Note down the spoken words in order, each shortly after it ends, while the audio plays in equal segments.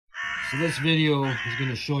So this video is going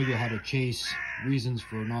to show you how to chase reasons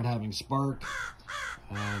for not having spark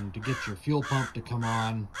and to get your fuel pump to come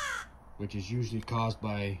on, which is usually caused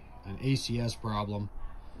by an ACS problem.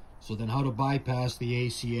 So then how to bypass the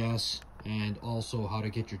ACS and also how to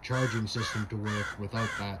get your charging system to work without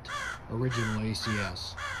that original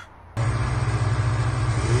ACS.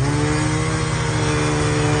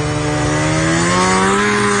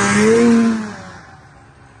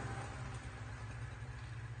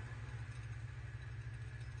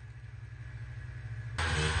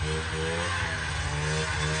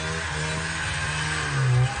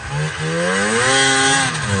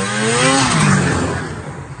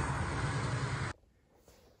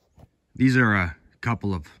 These are a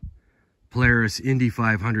couple of Polaris Indy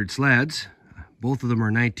 500 sleds. Both of them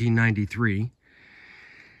are 1993.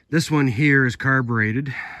 This one here is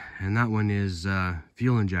carbureted and that one is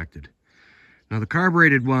fuel injected. Now the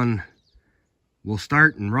carbureted one will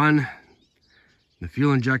start and run. The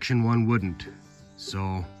fuel injection one wouldn't.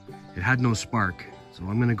 So it had no spark. So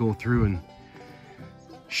I'm going to go through and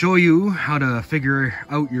show you how to figure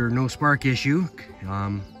out your no spark issue.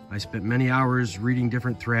 I spent many hours reading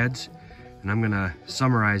different threads, and I'm gonna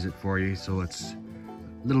summarize it for you so it's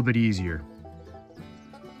a little bit easier.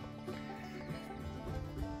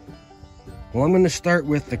 Well, I'm gonna start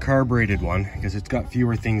with the carbureted one because it's got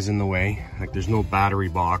fewer things in the way. Like there's no battery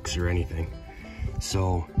box or anything.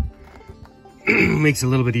 So it makes it a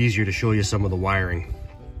little bit easier to show you some of the wiring.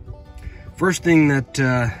 First thing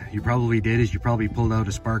that you probably did is you probably pulled out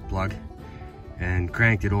a spark plug and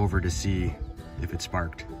cranked it over to see if it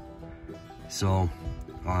sparked. So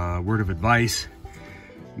word of advice,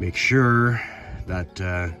 make sure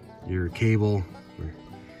that your cable or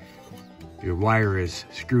your wire is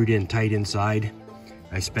screwed in tight inside.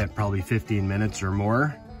 I spent probably 15 minutes or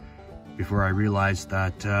more before I realized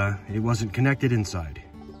that it wasn't connected inside.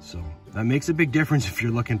 So that makes a big difference if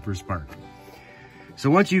you're looking for spark. So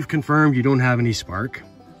once you've confirmed you don't have any spark,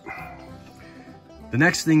 the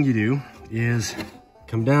next thing you do is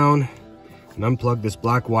come down and unplug this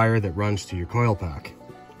black wire that runs to your coil pack.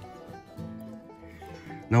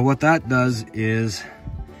 Now what that does is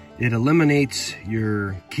it eliminates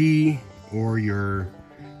your key or your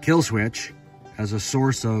kill switch as a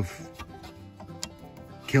source of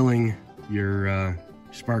killing your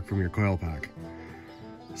spark from your coil pack.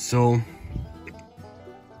 So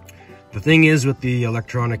the thing is with the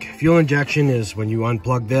electronic fuel injection is when you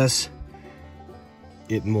unplug this,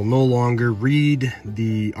 it will no longer read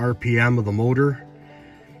the RPM of the motor,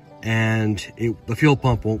 and the fuel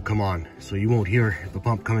pump won't come on. So you won't hear the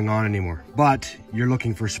pump coming on anymore, but you're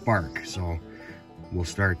looking for spark. So we'll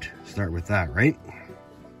start with that, right?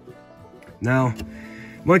 Now,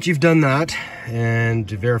 once you've done that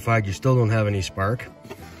and verified you still don't have any spark,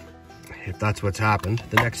 if that's what's happened,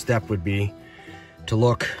 the next step would be to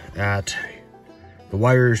look at the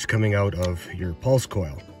wires coming out of your pulse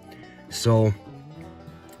coil. So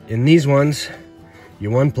in these ones,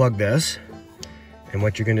 you unplug this, and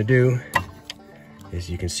what you're going to do is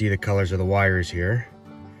you can see the colors of the wires here.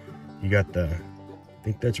 You got I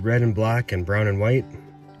think that's red and black and brown and white,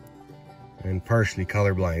 and partially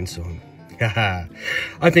colorblind, so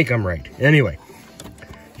I think I'm right. Anyway,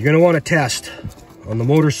 you're going to want to test on the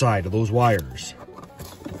motor side of those wires.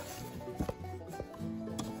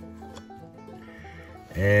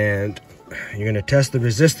 And you're going to test the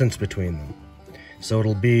resistance between them. So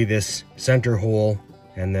it'll be this center hole,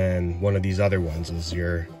 and then one of these other ones is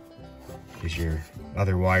your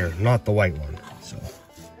other wire, not the white one. So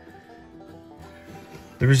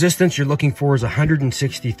the resistance you're looking for is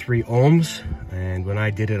 163 ohms, and when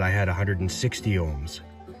I did it, I had 160 ohms.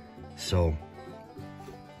 So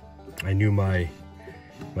I knew my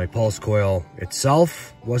pulse coil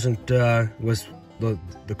itself wasn't the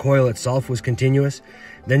coil itself was continuous.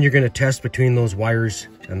 Then you're going to test between those wires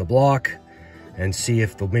and the block and see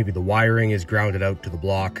if maybe the wiring is grounded out to the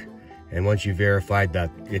block. And once you verified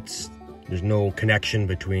that there's no connection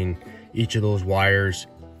between each of those wires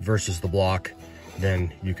versus the block,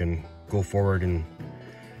 then you can go forward and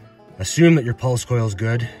assume that your pulse coil is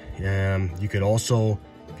good. You could also,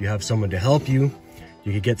 if you have someone to help you,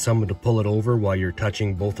 you could get someone to pull it over while you're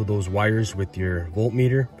touching both of those wires with your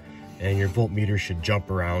voltmeter, and your voltmeter should jump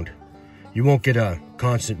around. You won't get a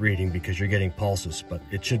constant reading because you're getting pulses, but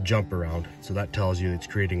it should jump around. So that tells you it's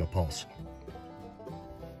creating a pulse.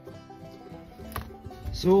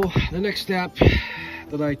 So the next step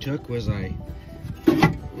that I took was I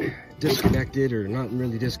disconnected, or not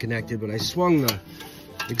really disconnected, but I swung the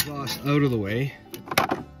exhaust out of the way.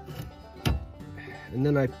 And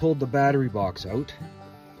then I pulled the battery box out.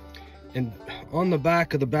 And on the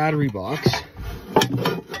back of the battery box,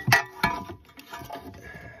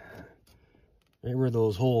 right where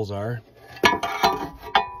those holes are,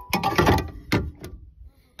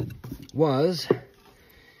 was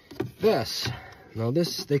this. Now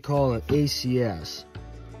this they call an ACS.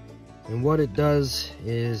 And what it does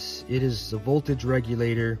is it is the voltage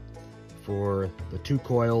regulator for the two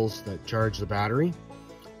coils that charge the battery,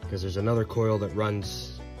 because there's another coil that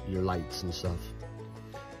runs your lights and stuff.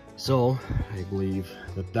 So I believe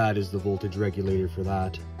that that is the voltage regulator for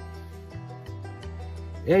that.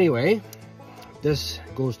 Anyway, this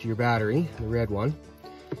goes to your battery, the red one.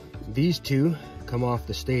 These two come off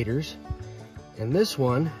the stators, and this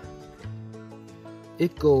one,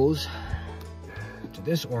 it goes to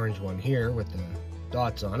this orange one here with the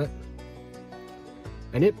dots on it,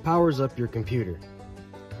 and it powers up your computer.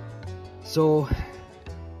 So,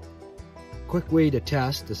 quick way to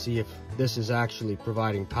test to see if this is actually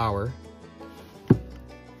providing power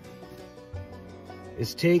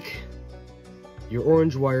is take your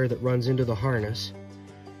orange wire that runs into the harness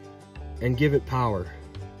and give it power.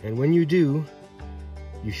 And when you do,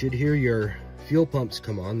 you should hear your fuel pumps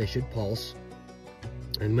come on. They should pulse.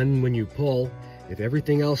 And then when you pull, if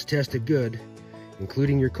everything else tested good,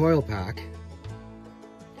 including your coil pack,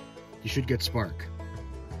 you should get spark.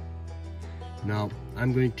 Now,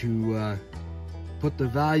 I'm going to put the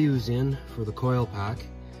values in for the coil pack.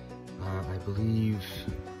 I believe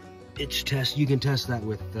it's you can test that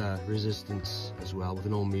with resistance as well, with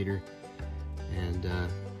an ohm meter. And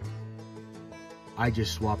I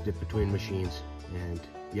just swapped it between machines, and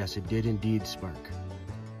yes, it did indeed spark.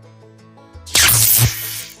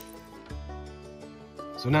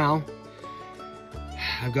 So now,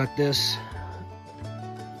 I've got this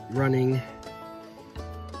running.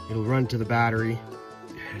 It'll run to the battery,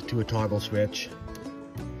 to a toggle switch,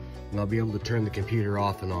 and I'll be able to turn the computer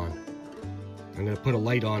off and on. I'm going to put a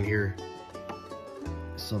light on here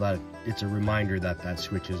so that it's a reminder that that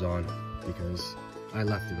switch is on, because I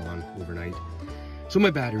left it on overnight. So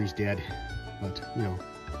my battery's dead, but you know,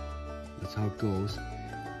 that's how it goes.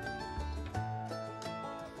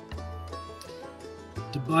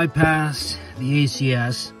 To bypass the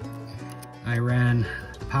ACS, I ran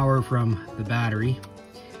power from the battery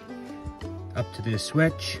up to this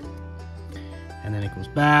switch, and then it goes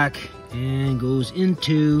back and goes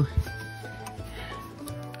into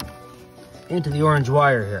the orange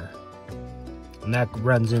wire here, and that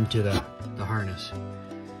runs into the harness.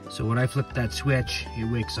 So when I flip that switch, it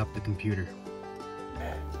wakes up the computer.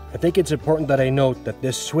 I think it's important that I note that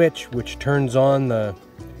this switch, which turns on the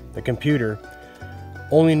computer,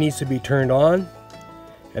 only needs to be turned on,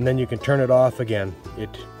 and then you can turn it off again.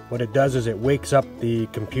 What it does is it wakes up the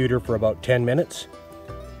computer for about 10 minutes.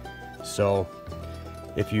 So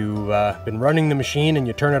if you've been running the machine and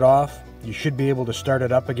you turn it off, you should be able to start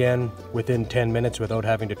it up again within 10 minutes without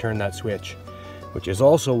having to turn that switch. Which is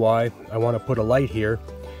also why I want to put a light here,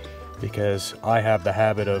 because I have the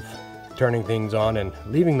habit of turning things on and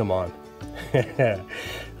leaving them on.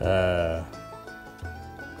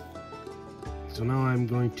 So now I'm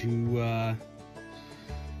going to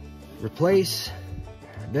replace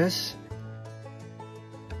this,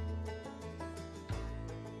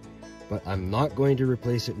 but I'm not going to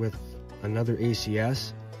replace it with another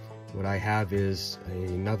ACS. What I have is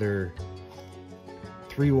another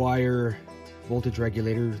 3-wire voltage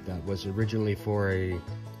regulator that was originally for I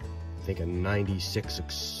think a 96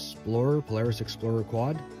 Explorer, Polaris Explorer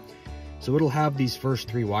quad. So it'll have these first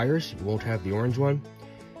 3 wires, it won't have the orange one.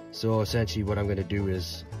 So essentially what I'm going to do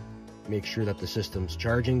is make sure that the system's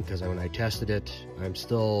charging, because when I tested it,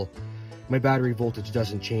 my battery voltage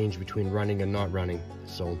doesn't change between running and not running.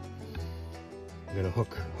 So I'm going to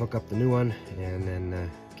hook up the new one and then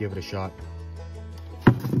give it a shot.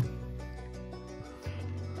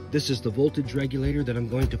 This is the voltage regulator that I'm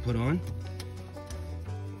going to put on,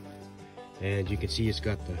 and you can see it's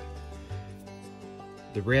got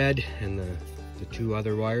the red and the 2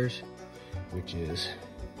 other wires, which is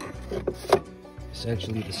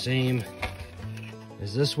essentially the same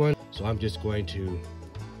as this one. So I'm just going to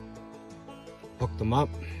hook them up,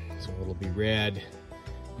 so it'll be red,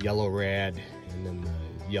 yellow, red, and then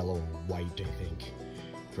the yellow, white, I think,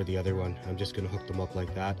 for the other one. I'm just going to hook them up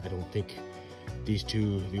like that. I don't think these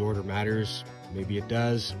two, the order matters. Maybe it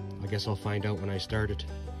does. I guess I'll find out when I start it.